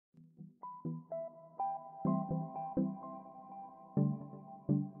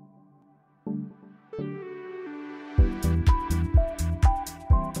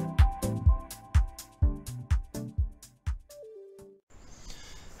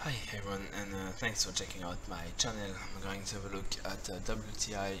Hi everyone, and thanks for checking out my channel. I'm going to have a look at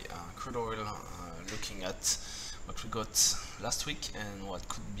WTI crude oil, looking at what we got last week and what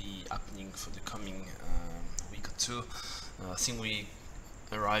could be happening for the coming week or two. I think we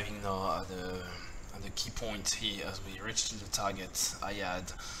arriving now at the key point here as we reach to the target I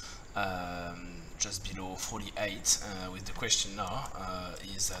had just below 48. With the question now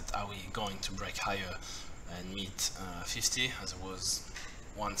is that are we going to break higher and meet 50, as it was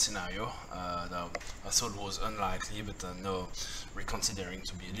one scenario that I thought was unlikely, but now reconsidering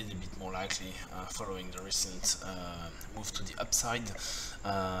to be a little bit more likely following the recent move to the upside.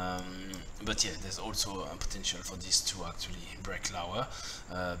 But yeah, there's also a potential for this to actually break lower,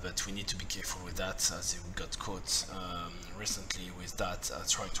 but we need to be careful with that, as we got caught recently with that,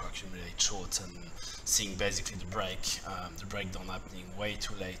 trying to accumulate short and seeing basically the breakdown happening way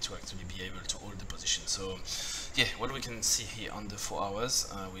too late to actually be able to hold the position. So yeah, what we can see here on the 4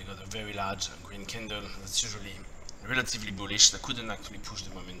 hours, we got a very large green candle that's usually relatively bullish, that couldn't actually push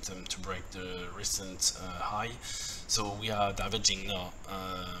the momentum to break the recent high. So we are diverging now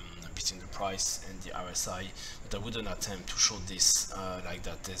between the price and the RSI, but I wouldn't attempt to short this like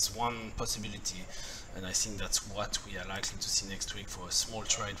that. There's one possibility, and I think that's what we are likely to see next week for a small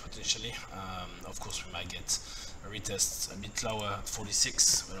trade potentially. Of course, we might get a retest a bit lower at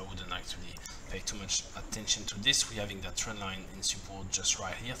 46, but I wouldn't actually pay too much attention to this. We're having that trend line in support just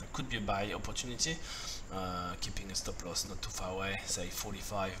right here. That could be a buy opportunity, keeping a stop loss not too far away, say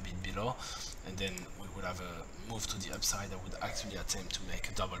 45, a bit below, and then we would have a move to the upside. I would actually attempt to make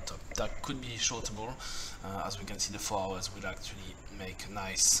a double top. That could be shortable. As we can see, the 4 hours will actually make a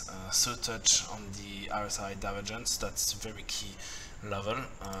nice third touch on the RSI divergence. That's very key level,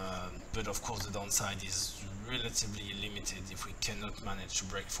 but of course the downside is relatively limited if we cannot manage to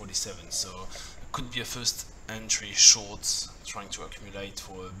break 47. So it could be a first entry short, trying to accumulate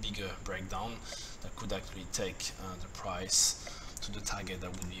for a bigger breakdown that could actually take the price to the target.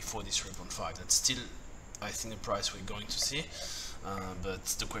 That would be 43.5. That's still, I think, the price we're going to see, but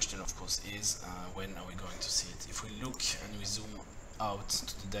the question of course is when are we going to see it. If we look and we zoom out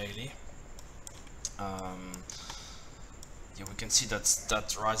to the daily, yeah, we can see that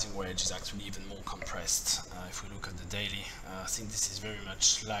that rising wedge is actually even more compressed. If we look at the daily, I think this is very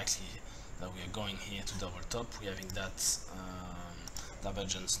much likely that we are going here to double top. We're having that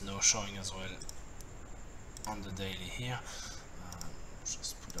divergence now showing as well on the daily here.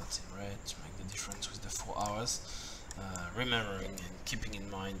 Just put that in red to make the difference with the 4 hours. Remembering and keeping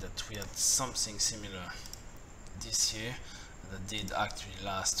in mind that we had something similar this year that did actually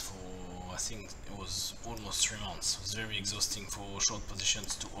last for, I think it was almost 3 months. It was very exhausting for short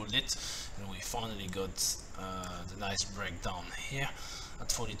positions to hold it, and we finally got the nice breakdown here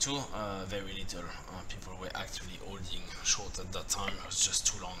at 42. Very little people were actually holding short at that time. It was just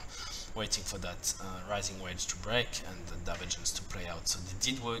too long waiting for that rising wedge to break and the divergence to play out. So they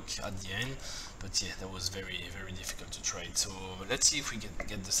did work at the end, but yeah, that was very difficult to trade. So let's see if we can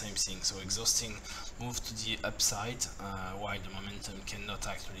get the same thing. So exhausting move to the upside, while the momentum cannot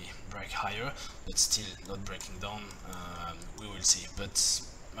actually break higher, but still not breaking down. We will see, but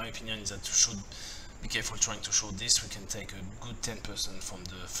my opinion is that you should be careful trying to short this. We can take a good 10% from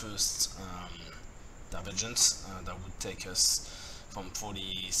the first divergence. That would take us from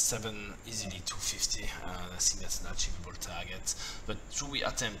 47 easily to 50. I think that's an achievable target, but should we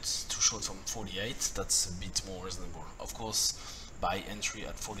attempt to short from 48, that's a bit more reasonable. Of course, buy entry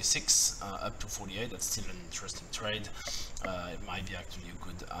at 46 up to 48, that's still an interesting trade. It might be actually a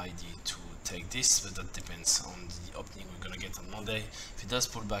good idea to take this, but that depends on the opening we're gonna get on Monday. If it does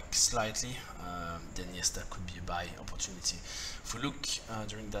pull back slightly, then yes, that could be a buy opportunity. If we look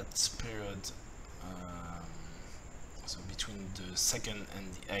during that period, so between the 2nd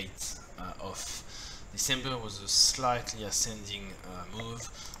and the 8th of December was a slightly ascending move.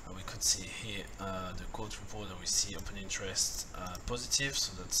 We could see here the quote report that we see open interest positive,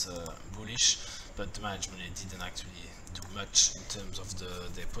 so that's bullish, but the management didn't actually do much in terms of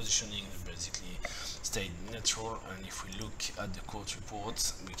their positioning. They basically stayed neutral, and if we look at the quote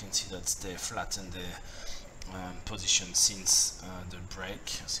report, we can see that they flattened their position since the break.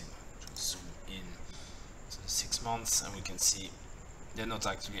 So just zoom in to the 6 months, and we can see they're not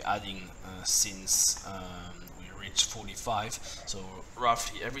actually adding since we reached 45. So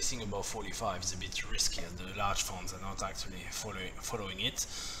roughly everything above 45 is a bit risky, and the large funds are not actually following it,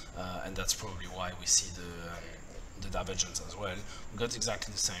 and that's probably why we see the divergence as well. We got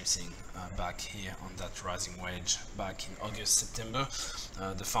exactly the same thing back here on that rising wedge back in August, September.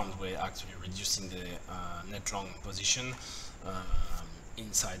 The funds were actually reducing the net long position,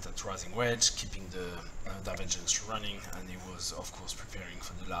 inside that rising wedge, keeping the divergence running, and it was of course preparing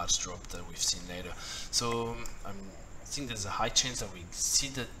for the large drop that we've seen later. So I think there's a high chance that we see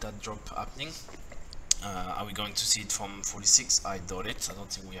that drop happening. Are we going to see it from 46? I doubt it. I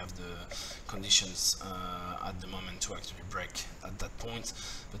don't think we have the conditions at the moment to actually break at that point.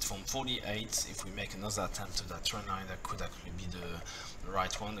 But from 48, if we make another attempt to that trend line, that could actually be the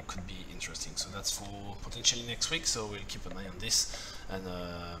right one. That could be interesting. So that's for potentially next week. So we'll keep an eye on this. And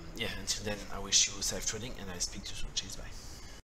yeah, until then, I wish you safe trading, and I speak to you soon. Cheers, bye.